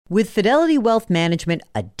With Fidelity Wealth Management,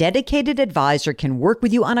 a dedicated advisor can work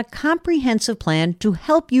with you on a comprehensive plan to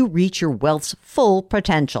help you reach your wealth's full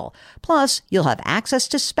potential. Plus, you'll have access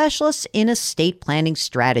to specialists in estate planning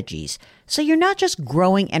strategies. So you're not just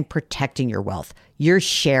growing and protecting your wealth, you're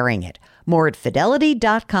sharing it. More at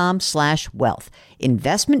fidelity.com/wealth.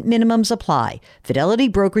 Investment minimums apply. Fidelity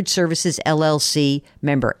Brokerage Services, LLC,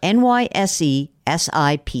 member NYSE,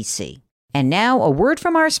 SIPC. And now, a word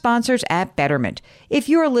from our sponsors at Betterment. If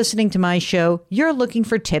you are listening to my show, you're looking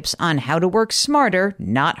for tips on how to work smarter,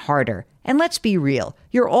 not harder. And let's be real,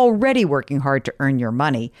 you're already working hard to earn your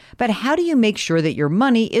money. But how do you make sure that your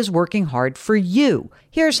money is working hard for you?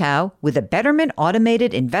 Here's how. With a Betterment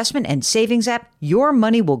automated investment and savings app, your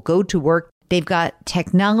money will go to work. They've got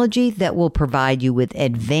technology that will provide you with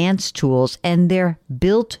advanced tools, and they're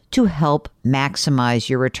built to help maximize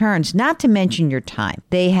your returns, not to mention your time.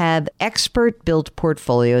 They have expert-built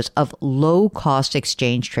portfolios of low-cost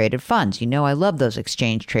exchange-traded funds. You know I love those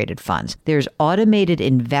exchange-traded funds. There's automated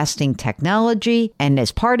investing technology, and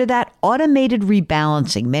as part of that, automated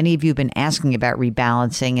rebalancing. Many of you have been asking about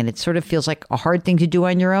rebalancing, and it sort of feels like a hard thing to do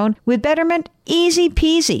on your own. With Betterment, easy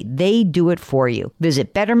peasy. They do it for you.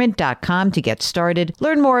 Visit Betterment.com to get started.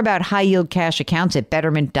 Learn more about high-yield cash accounts at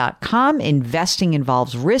Betterment.com. Investing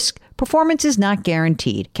involves risk. Performance is not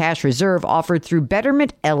guaranteed. Cash reserve offered through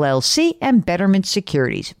Betterment LLC and Betterment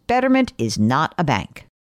Securities. Betterment is not a bank.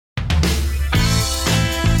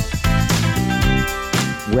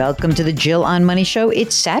 Welcome to the Jill on Money Show.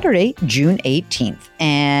 It's Saturday, June 18th.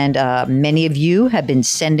 And many of you have been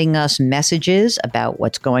sending us messages about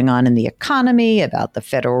what's going on in the economy, about the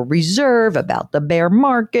Federal Reserve, about the bear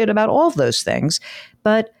market, about all of those things.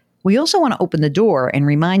 But we also want to open the door and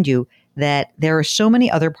remind you that there are so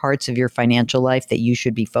many other parts of your financial life that you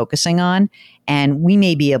should be focusing on, and we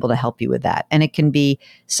may be able to help you with that. And it can be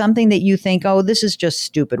something that you think, oh, this is just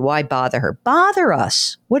stupid. Why bother her? Bother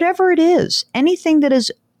us. Whatever it is, anything that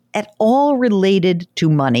is at all related to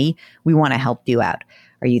money, we want to help you out.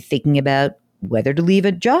 Are you thinking about whether to leave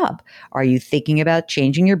a job? Are you thinking about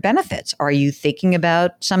changing your benefits? Are you thinking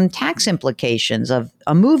about some tax implications of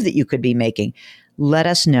a move that you could be making? Let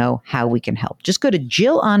us know how we can help. Just go to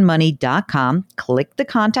JillOnMoney.com, click the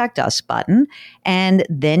Contact Us button, and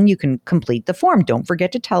then you can complete the form. Don't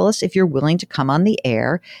forget to tell us if you're willing to come on the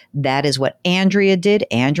air. That is what Andrea did.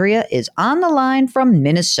 Andrea is on the line from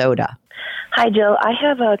Minnesota. Hi, Jill. I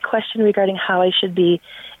have a question regarding how I should be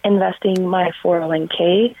investing my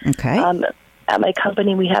 401k. Okay. At my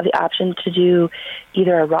company, we have the option to do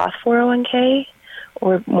either a Roth 401k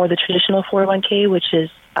or more the traditional 401k, which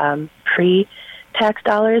is pre-tax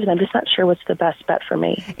dollars, and I'm just not sure what's the best bet for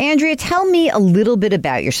me. Andrea, tell me a little bit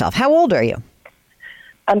about yourself. How old are you?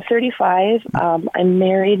 I'm 35. I'm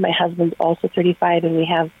married. My husband's also 35, and we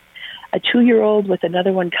have a 2-year-old with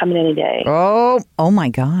another one coming any day. Oh my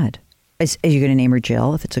God. Are you going to name her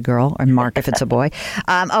Jill if it's a girl, or Mark if it's a boy?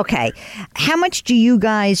 Okay. How much do you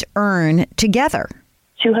guys earn together?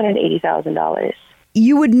 $280,000.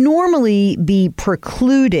 You would normally be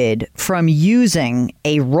precluded from using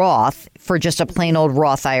a Roth for just a plain old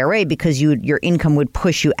Roth IRA because your income would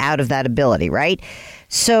push you out of that ability, right?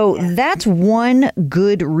 So that's one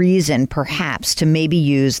good reason, perhaps, to maybe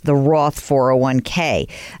use the Roth 401k.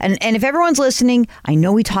 And if everyone's listening, I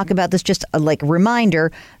know we talk about this, just like a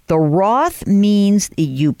reminder, the Roth means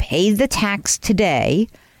you pay the tax today,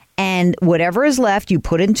 and whatever is left, you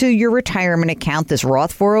put into your retirement account, this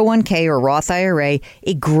Roth 401k or Roth IRA.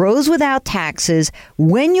 It grows without taxes.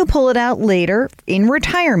 When you pull it out later in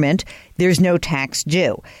retirement, there's no tax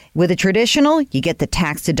due. With a traditional, you get the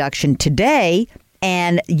tax deduction today,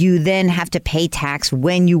 and you then have to pay tax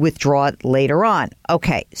when you withdraw it later on.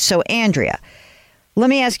 Okay, so Andrea, let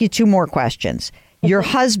me ask you 2 more questions. Your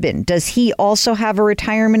husband, does he also have a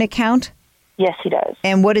retirement account? Yes, he does.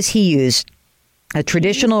 And what does he use? A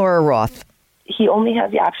traditional or a Roth? He only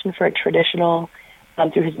has the option for a traditional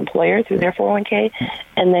through his employer, through their 401k,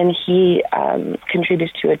 and then he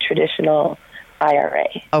contributes to a traditional IRA.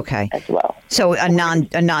 Okay. As well. So a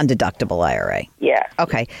non-deductible IRA. Yeah.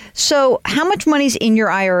 Okay. So how much money's in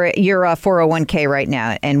your IRA, your 401k right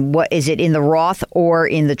now, and what is it in the Roth or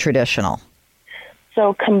in the traditional?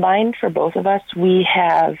 So combined for both of us, we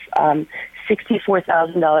have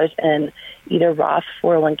 $64,000 in either Roth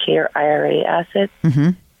 401k or IRA assets,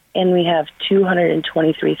 and we have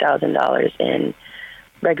 $223,000 in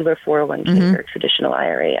regular 401k or traditional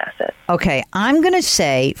IRA assets. Okay, I'm going to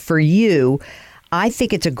say for you, I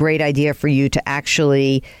think it's a great idea for you to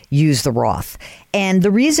actually use the Roth. And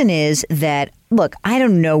the reason is that, look, I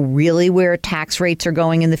don't know really where tax rates are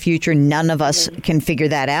going in the future. None of us can figure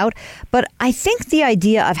that out. But I think the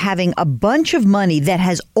idea of having a bunch of money that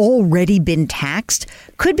has already been taxed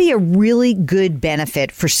could be a really good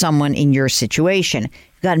benefit for someone in your situation.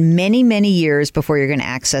 You've got many, many years before you're going to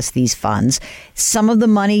access these funds. Some of the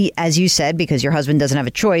money, as you said, because your husband doesn't have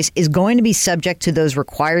a choice, is going to be subject to those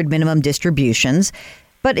required minimum distributions.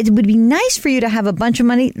 But it would be nice for you to have a bunch of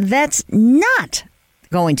money that's not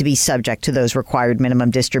going to be subject to those required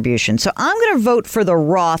minimum distributions. So I'm going to vote for the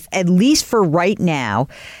Roth, at least for right now.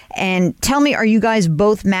 And tell me, are you guys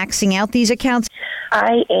both maxing out these accounts?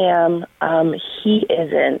 I am. He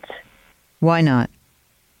isn't. Why not?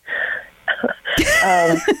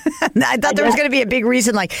 I thought there was going to be a big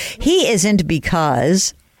reason, like he isn't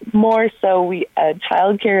because. More so,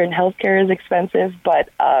 childcare and healthcare is expensive, but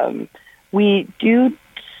we do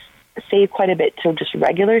save quite a bit to just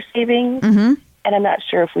regular savings. Mm-hmm. And I'm not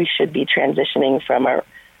sure if we should be transitioning from our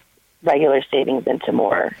regular savings into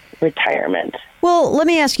more retirement. Well, let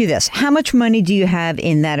me ask you this. How much money do you have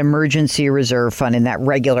in that emergency reserve fund, in that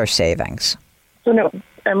regular savings? So no,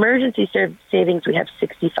 emergency savings, we have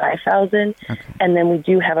 $65,000, and then we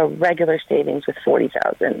do have a regular savings with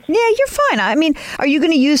 $40,000. Yeah, you're fine. I mean, are you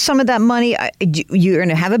going to use some of that money? You're going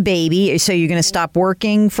to have a baby, so you're going to stop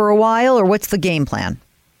working for a while, or what's the game plan?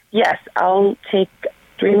 Yes, I'll take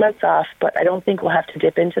 3 months off, but I don't think we'll have to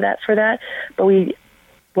dip into that for that. But we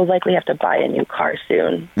will likely have to buy a new car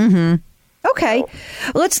soon. Mm-hmm. Okay.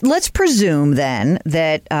 Let's presume then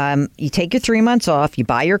that you take your 3 months off, you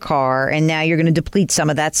buy your car, and now you're going to deplete some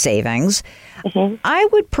of that savings. Mm-hmm. I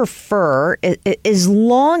would prefer, as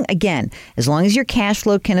long as your cash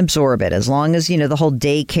flow can absorb it, as long as, the whole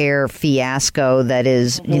daycare fiasco that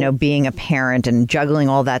is, being a parent and juggling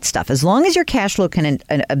all that stuff, as long as your cash flow can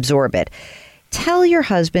absorb it, tell your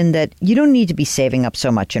husband that you don't need to be saving up so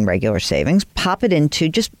much in regular savings.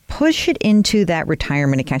 Just push it into that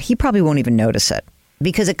retirement account. He probably won't even notice it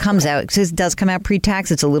because it does come out pre-tax.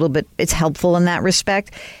 It's helpful in that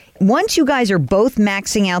respect. Once you guys are both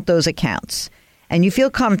maxing out those accounts and you feel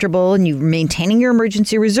comfortable and you're maintaining your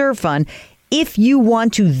emergency reserve fund, if you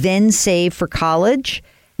want to then save for college,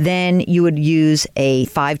 then you would use a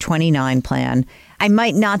 529 plan. I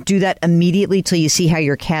might not do that immediately till you see how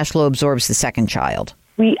your cash flow absorbs the second child.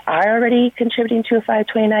 We are already contributing to a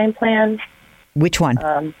 529 plan. Which one?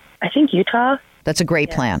 I think Utah. That's a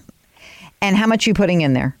great plan. And how much are you putting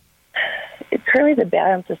in there? Currently the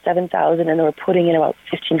balance is $7,000, and we're putting in about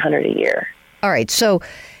 $1,500 a year. All right. So,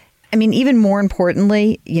 I mean, even more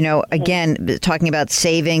importantly, again, talking about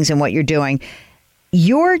savings and what you're doing,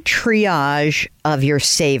 your triage of your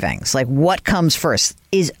savings, like what comes first,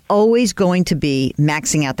 is always going to be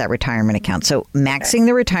maxing out that retirement account. So maxing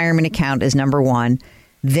the retirement account is number one.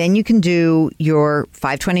 Then you can do your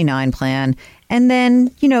 529 plan. And then,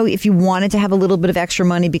 if you wanted to have a little bit of extra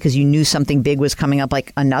money because you knew something big was coming up,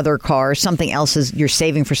 like another car, something else you're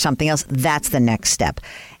saving for something else, that's the next step.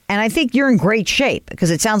 And I think you're in great shape because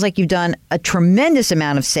it sounds like you've done a tremendous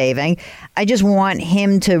amount of saving. I just want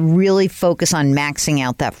him to really focus on maxing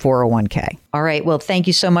out that 401k. All right. Well, thank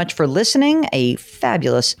you so much for listening. A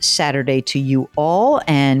fabulous Saturday to you all.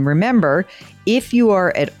 And remember, if you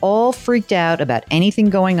are at all freaked out about anything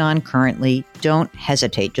going on currently, don't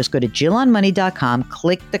hesitate. Just go to JillOnMoney.com,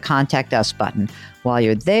 click the Contact Us button. While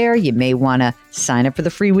you're there, you may want to sign up for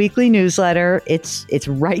the free weekly newsletter. It's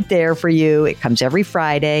right there for you. It comes every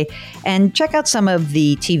Friday. And check out some of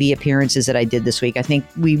the TV appearances that I did this week. I think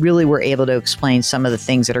we really were able to explain some of the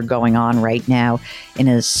things that are going on right now in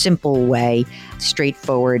a simple way,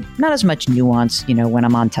 straightforward, not as much nuance, when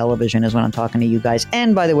I'm on television as when I'm talking to you guys.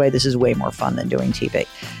 And by the way, this is way more fun than doing TV.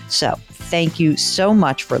 So thank you so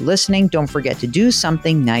much for listening. Don't forget to do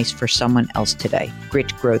something nice for someone else today.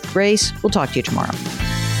 Grit, growth, grace. We'll talk to you tomorrow.